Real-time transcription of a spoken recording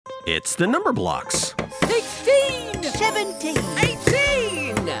It's the number blocks. 16, 17,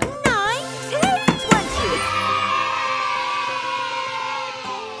 18, 19,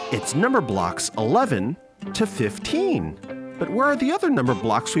 20. It's number blocks 11 to 15. But where are the other number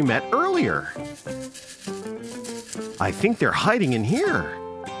blocks we met earlier? I think they're hiding in here.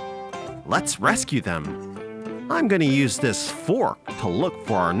 Let's rescue them. I'm going to use this fork to look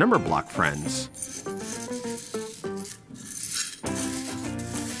for our number block friends.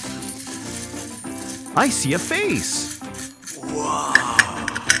 I see a face. Whoa!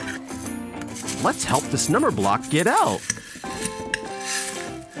 Let's help this number block get out.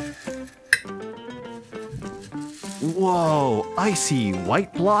 Whoa, I see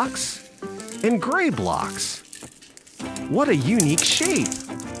white blocks and gray blocks. What a unique shape.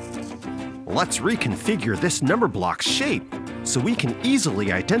 Let's reconfigure this number block's shape so we can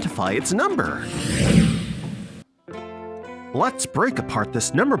easily identify its number. Let's break apart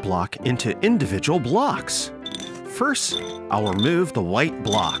this number block into individual blocks. First, I'll remove the white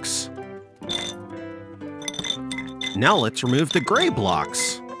blocks. Now let's remove the gray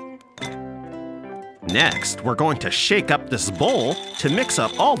blocks. Next, we're going to shake up this bowl to mix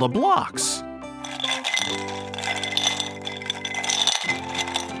up all the blocks.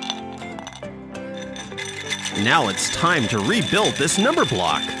 Now it's time to rebuild this number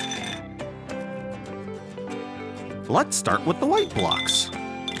block. Let's start with the white blocks.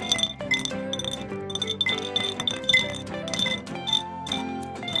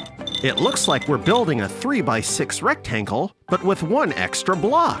 It looks like we're building a 3x6 rectangle, but with one extra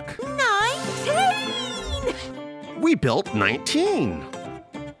block. 19. We built 19.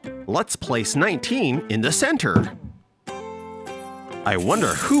 Let's place 19 in the center. I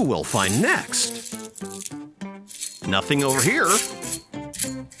wonder who we'll find next. Nothing over here.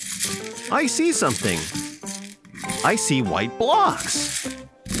 I see something. I see white blocks.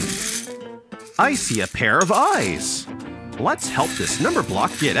 I see a pair of eyes. Let's help this number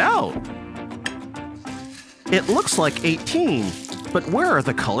block get out. It looks like 18, but where are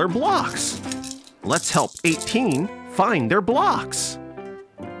the color blocks? Let's help 18 find their blocks.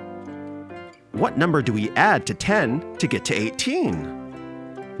 What number do we add to 10 to get to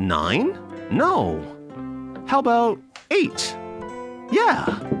 18? 9? No. How about 8?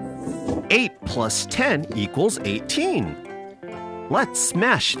 Yeah. 8 plus 10 equals 18. Let's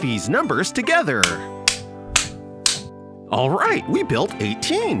smash these numbers together. All right, we built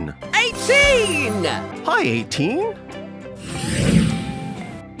 18. 18! Hi, 18.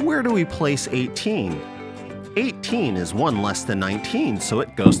 Where do we place 18? 18 is one less than 19, so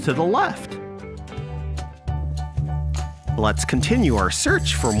it goes to the left. Let's continue our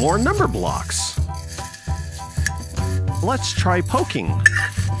search for more number blocks. Let's try poking.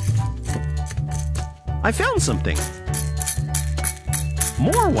 I found something.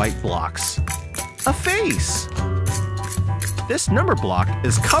 More white blocks. A face. This number block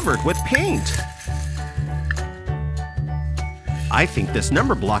is covered with paint. I think this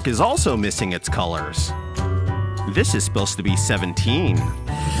number block is also missing its colors. This is supposed to be 17.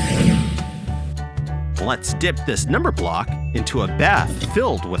 Let's dip this number block into a bath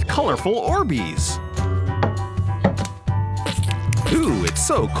filled with colorful Orbeez. Ooh, it's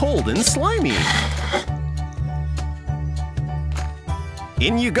so cold and slimy.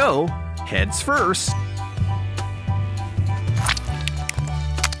 In you go, heads first.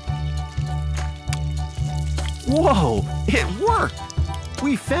 Whoa, it worked!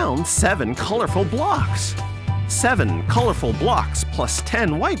 We found 7 colorful blocks. 7 colorful blocks plus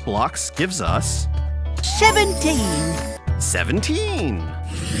 10 white blocks gives us 17. 17.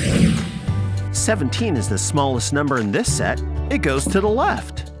 17 is the smallest number in this set. It goes to the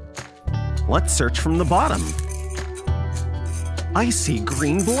left. Let's search from the bottom. I see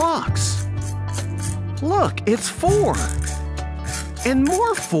green blocks. Look, it's 4. And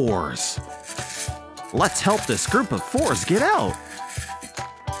more 4s. Let's help this group of 4s get out.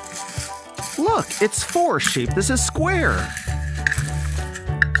 Look, it's 4 shaped as a square.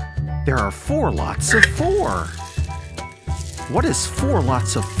 There are 4 lots of 4. What is 4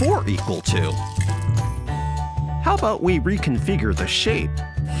 lots of 4 equal to? How about we reconfigure the shape?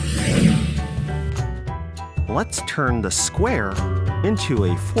 Let's turn the square into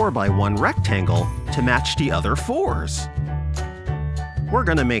a 4x1 rectangle to match the other 4s. We're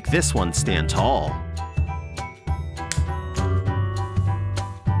gonna make this one stand tall.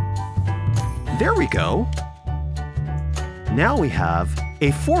 There we go. Now we have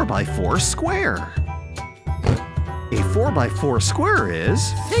a 4x4 square. A 4x4 square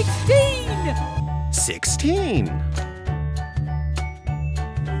is 16! 16.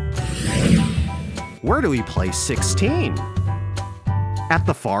 Where do we place 16? at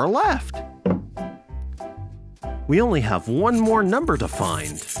the far left. We only have one more number to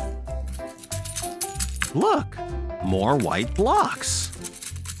find. Look, more white blocks.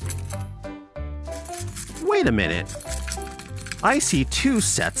 Wait a minute. I see 2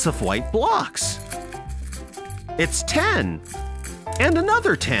 sets of white blocks. It's 10. And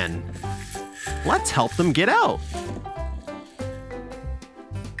another 10. Let's help them get out.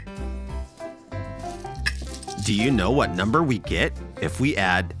 Do you know what number we get if we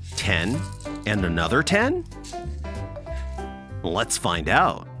add 10 and another 10? Let's find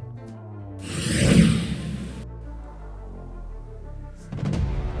out.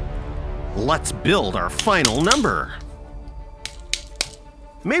 Let's build our final number.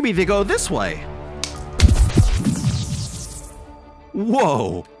 Maybe they go this way.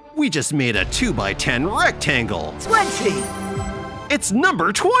 Whoa! We just made a 2x10 rectangle. 20. It's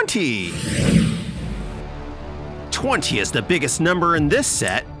number 20. 20 is the biggest number in this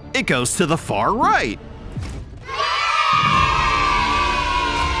set. It goes to the far right.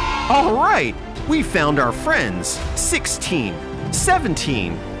 All right, we found our friends 16,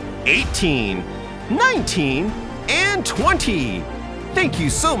 17, 18, 19, and 20. Thank you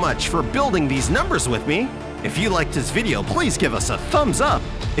so much for building these numbers with me. If you liked this video, please give us a thumbs up.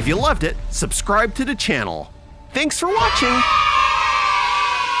 If you loved it, subscribe to the channel. Thanks for watching.